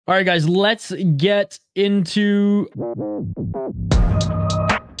All right, guys, let's get into...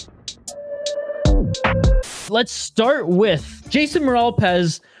 Let's start with Jason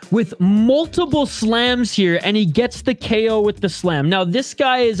Moralpez with multiple slams here, and he gets the KO with the slam. Now, this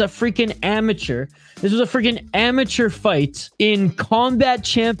guy is a freaking amateur. This was a freaking amateur fight in Combat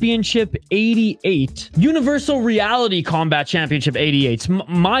Championship 88. Universal Reality Combat Championship 88.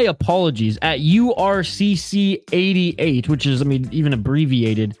 My apologies. At URCC 88, which is, I mean, even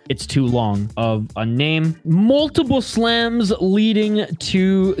abbreviated, it's too long of a name. Multiple slams leading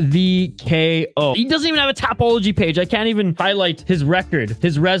to the KO. He doesn't even have a Tapology page. I can't even highlight his record,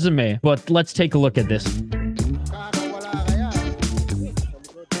 his resume, but let's take a look at this.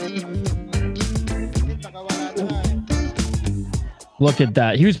 Look at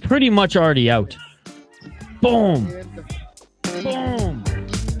that. He was pretty much already out. Boom. Boom.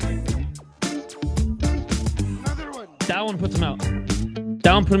 That one puts him out.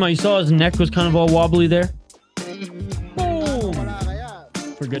 That one put him out. You saw his neck was kind of all wobbly there. Boom.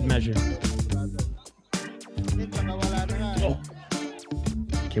 For good measure. Oh.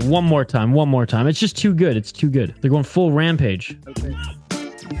 Okay, one more time. One more time. It's just too good. It's too good. They're going full rampage. Okay.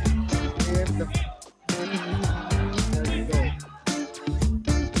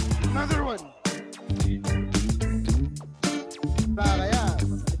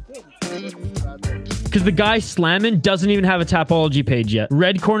 Because the guy slamming doesn't even have a Tapology page yet.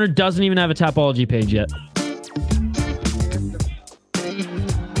 Red corner doesn't even have a Tapology page yet.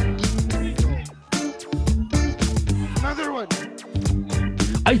 Another one.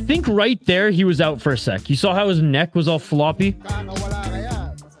 I think right there he was out for a sec. You saw how his neck was all floppy?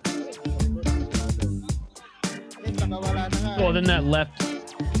 Oh, then that left.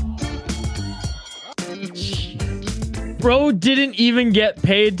 Bro didn't even get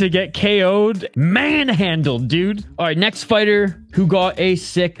paid to get KO'd. Manhandled, dude. All right, next fighter who got a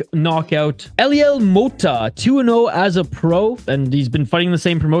sick knockout. Eliel Mota, 2-0 as a pro, and he's been fighting the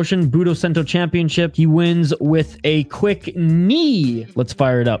same promotion, Budo Sento Championship. He wins with a quick knee. Let's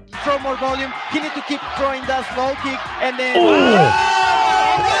fire it up. Throw more volume. He needs to keep throwing that small kick, and then...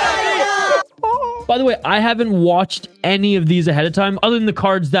 By the way, I haven't watched any of these ahead of time other than the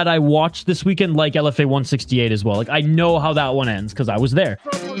cards that I watched this weekend, like LFA 168 as well. Like, I know how that one ends because I was there.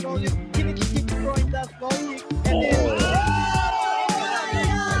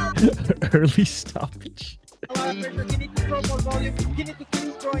 Early stoppage.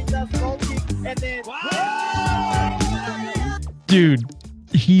 Dude,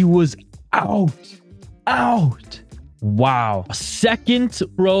 he was out. Wow. Second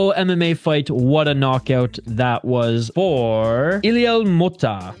pro MMA fight. What a knockout that was for Eliel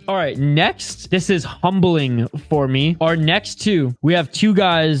Mota. All right, next. This is humbling for me. Our next two, we have two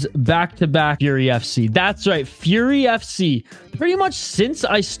guys back-to-back Fury FC. That's right, Fury FC. Pretty much since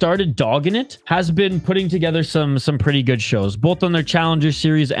I started dogging it, has been putting together some pretty good shows, both on their Challenger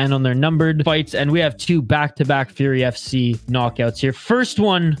Series and on their numbered fights. And we have two back-to-back Fury FC knockouts here. First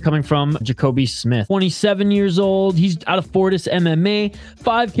one coming from Jacobe Smith. 27 years old. He's out of Fortis MMA.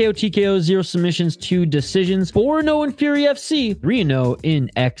 5 KO, TKO, 0 submissions, 2 decisions. 4-0 in Fury FC. 3-0 in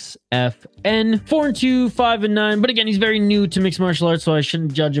XFN. 4-2, 5-9. But again, he's very new to mixed martial arts, so I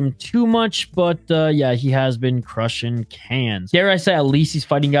shouldn't judge him too much. But yeah, he has been crushing cans. Dare I say, at least he's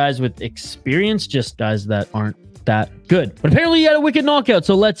fighting guys with experience, just guys that aren't that good. But apparently he had a wicked knockout,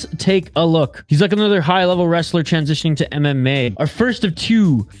 so let's take a look. He's like another high-level wrestler transitioning to MMA. Our first of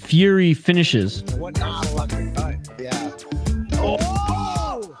two Fury finishes. What not lucky time. Yeah. Oh!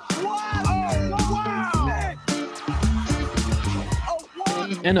 Wow!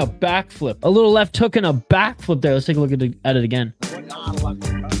 And a backflip. A little left hook and a backflip there. Let's take a look at it again. What not lucky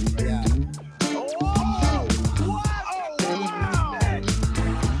time. Yeah.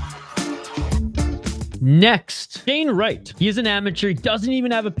 Next, Wright. He is an amateur. He doesn't even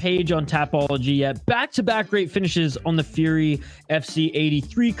have a page on Tapology yet. Back-to-back great finishes on the Fury FC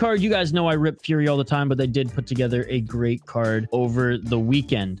 83 card. You guys know I rip Fury all the time, but they did put together a great card over the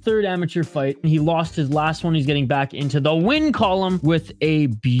weekend. Third amateur fight. He lost his last one. He's getting back into the win column with a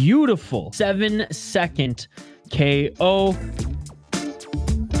beautiful 7-second KO.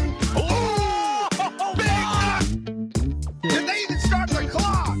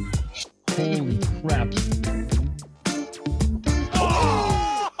 Holy crap.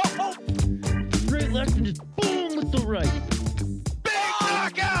 Oh! Straight left and just boom with the right. Big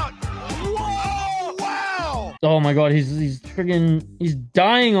knockout! Whoa! Wow! Oh my god, he's friggin' he's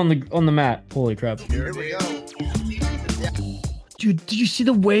dying on the mat. Holy crap. Here we go. Yeah. Dude, did you see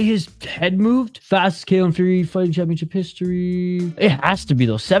the way his head moved? Fastest KO in Fury fighting championship history. It has to be,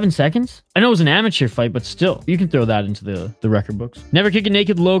 though. 7 seconds? I know it was an amateur fight, but still. You can throw that into the record books. Never kick a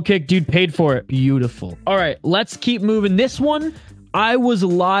naked low kick. Dude paid for it. Beautiful. All right, let's keep moving. This one, I was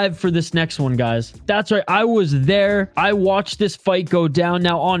live for this next one, guys. That's right. I was there. I watched this fight go down.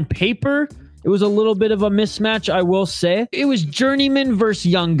 Now, on paper, it was a little bit of a mismatch, I will say. It was journeyman versus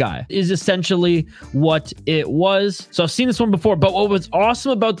young guy is essentially what it was. So I've seen this one before, but what was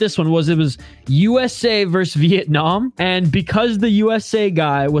awesome about this one was it was USA versus Vietnam. And because the USA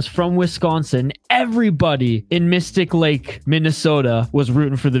guy was from Wisconsin, everybody in Mystic Lake, Minnesota was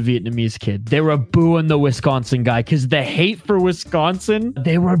rooting for the Vietnamese kid. They were booing the Wisconsin guy because the hate for Wisconsin,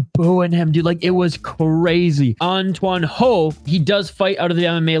 they were booing him, dude. Like, it was crazy. Tuan Ho, he does fight out of the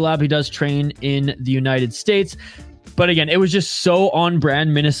MMA lab. He does train in the United States. But again, it was just so on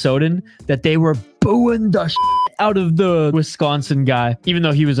brand Minnesotan that they were booing the out of the Wisconsin guy, even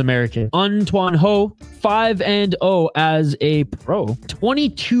though he was American. Tuan Ho, 5-0 as a pro.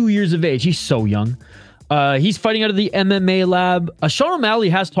 22 years of age. He's so young. He's fighting out of the MMA lab. Sean O'Malley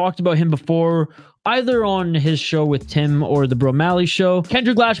has talked about him before, either on his show with Tim or the Bro Malley show.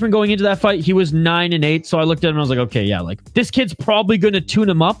 Kendrick Lashman going into that fight, he was 9-8. So I looked at him and I was like, okay, yeah, like this kid's probably going to tune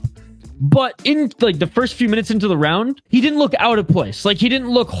him up. But in like the first few minutes into the round, he didn't look out of place. Like, he didn't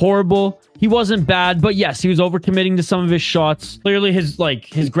look horrible. He wasn't bad, but yes, he was overcommitting to some of his shots. Clearly his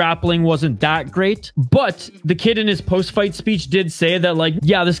grappling wasn't that great. But the kid in his post-fight speech did say that, like,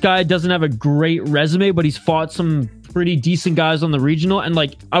 yeah, this guy doesn't have a great resume, but he's fought some pretty decent guys on the regional, and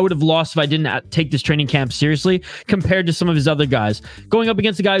like, I would have lost if I didn't take this training camp seriously compared to some of his other guys. Going up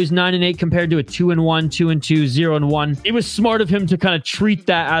against a guy who's 9-8 compared to a 2-1, 2-2, 0-1. It was smart of him to kind of treat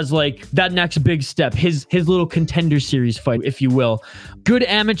that as like that next big step, his little contender series fight, if you will. Good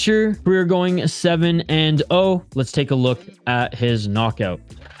amateur career, going 7-0. Let's take a look at his knockout.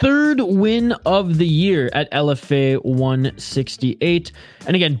 Third win of the year at LFA 168.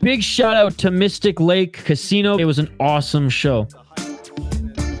 And again, big shout out to Mystic Lake Casino. It was an awesome show. Beautiful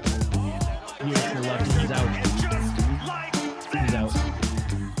left. He's out. He's out.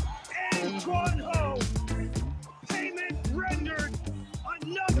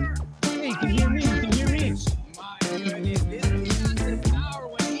 Hey, you can hear me. You can hear me.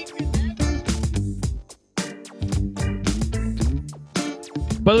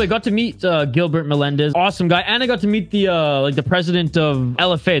 By the way, got to meet Gilbert Melendez, awesome guy, and I got to meet the the president of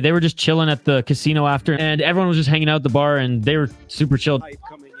LFA. They were just chilling at the casino after, and everyone was just hanging out at the bar, and they were super chilled.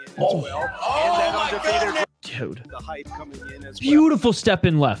 Oh, my dude! The hype coming in as well. Beautiful step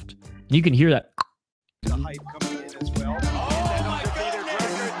in left. You can hear that. The hype coming in as well.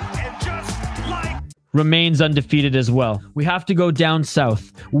 Remains undefeated as well. We have to go down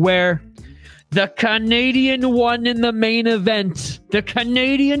south, where the Canadian won in the main event. The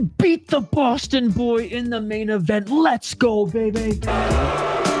Canadian beat the Boston boy in the main event. Let's go, baby.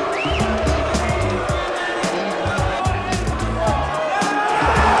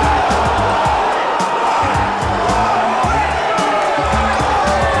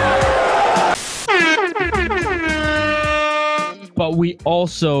 But we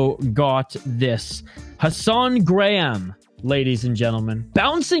also got this. Hassan Graham, ladies and gentlemen,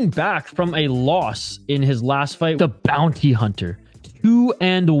 bouncing back from a loss in his last fight, the Bounty Hunter.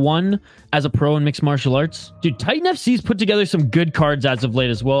 2-1 as a pro in mixed martial arts. Dude, Titan FC's put together some good cards as of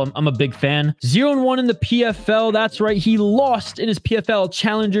late as well. I'm a big fan. 0-1 in the PFL. That's right. He lost in his PFL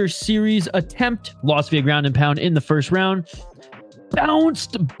Challenger Series attempt. Lost via ground and pound in the first round.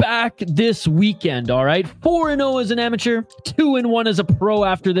 Bounced back this weekend, all right? 4-0 as an amateur, 2-1 as a pro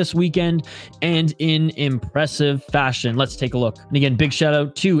after this weekend, and in impressive fashion. Let's take a look. And again, big shout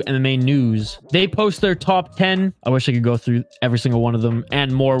out to MMA News. They post their top 10. I wish I could go through every single one of them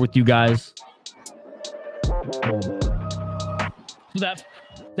and more with you guys.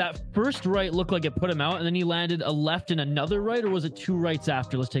 That first right looked like it put him out, and then he landed a left and another right, or was it two rights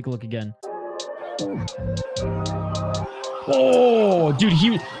after? Let's take a look again. Oh, dude,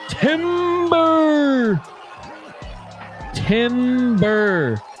 timber.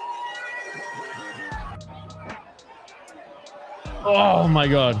 Oh my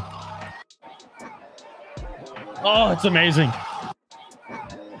God. Oh, it's amazing.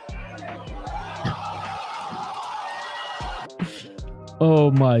 Oh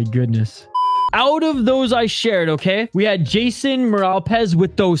my goodness. Out of those I shared, okay, we had Jason Moralpez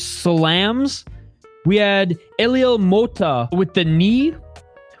with those slams. We had Eliel Mota with the knee.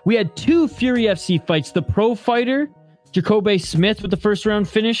 We had two Fury FC fights. The pro fighter Jacobe Smith with the first round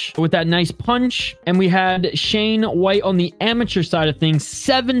finish with that nice punch. And we had Shane White on the amateur side of things,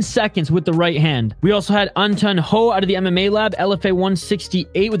 7 seconds with the right hand. We also had Tuan Ho out of the MMA lab, LFA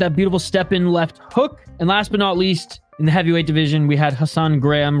 168 with that beautiful step in left hook. And last but not least, in the heavyweight division, we had Hassan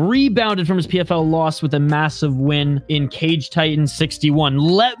Graham rebounded from his PFL loss with a massive win in Cage Titan 61.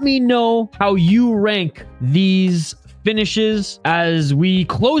 Let me know how you rank these finishes as we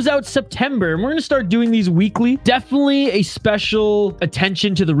close out September. And we're going to start doing these weekly. Definitely a special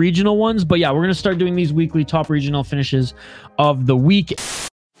attention to the regional ones. But yeah, we're going to start doing these weekly top regional finishes of the week.